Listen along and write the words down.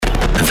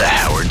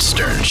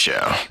Show.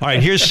 All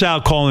right, here's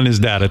Sal calling his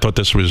dad. I thought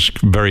this was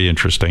very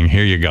interesting.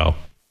 Here you go.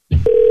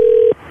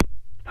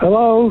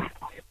 Hello?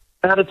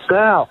 Dad, it's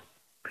Sal.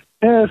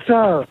 Yeah,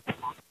 Sal.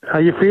 How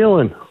you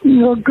feeling?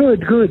 Good.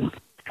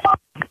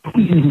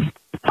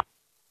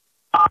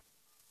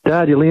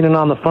 Dad, you're leaning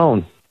on the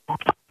phone.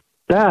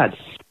 Dad,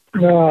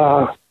 did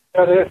you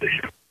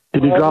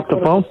drop the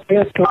phone?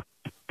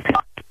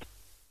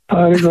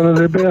 I had to go to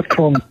the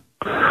bathroom.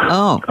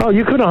 Oh,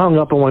 you could have hung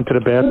up and went to the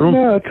bathroom.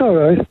 Yeah, it's all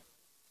right.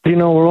 You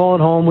know, we're all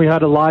at home. We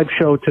had a live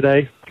show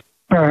today.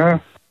 Uh-huh.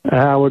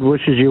 Howard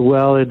wishes you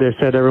well. They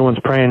said everyone's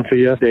praying for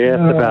you. They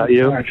asked about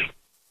you. Nice.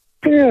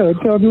 Yeah,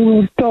 tell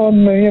them,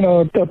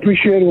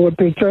 appreciate what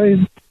they're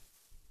saying.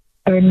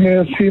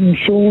 And see them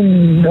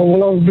soon.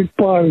 We'll have a big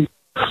party.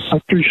 I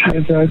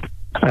appreciate that.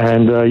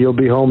 And you'll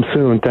be home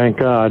soon, thank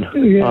God.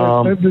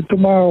 Yeah, maybe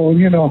tomorrow,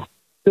 The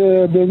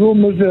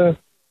room is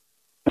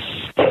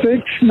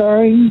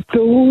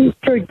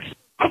 6926.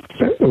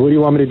 What do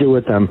you want me to do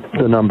with them,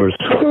 the numbers?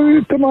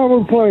 Tomorrow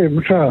we'll play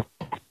them, sir.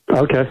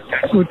 Okay.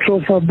 With so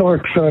far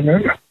box on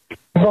it.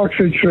 Box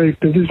is straight.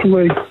 This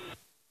way,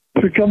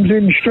 if it comes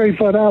in straight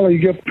for alley, you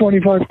get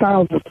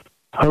 25,000.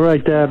 All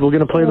right, Dad, we're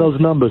going to play those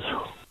numbers.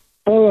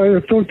 All right,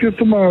 I'll talk to you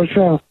tomorrow,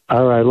 sir.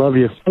 All right, love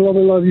you. I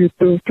love you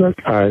too. All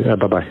right,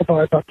 bye-bye.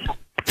 Bye-bye.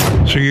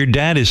 So your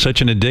dad is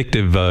such an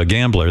addictive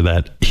gambler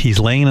that he's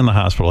laying in the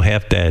hospital,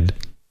 half dead.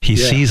 He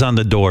sees on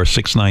the door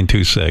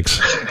 6926.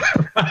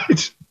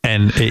 Right.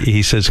 And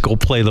he says, go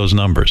play those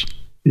numbers.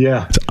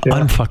 Yeah. It's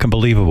unfucking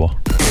believable.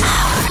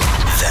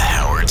 The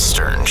Howard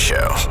Stern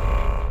Show.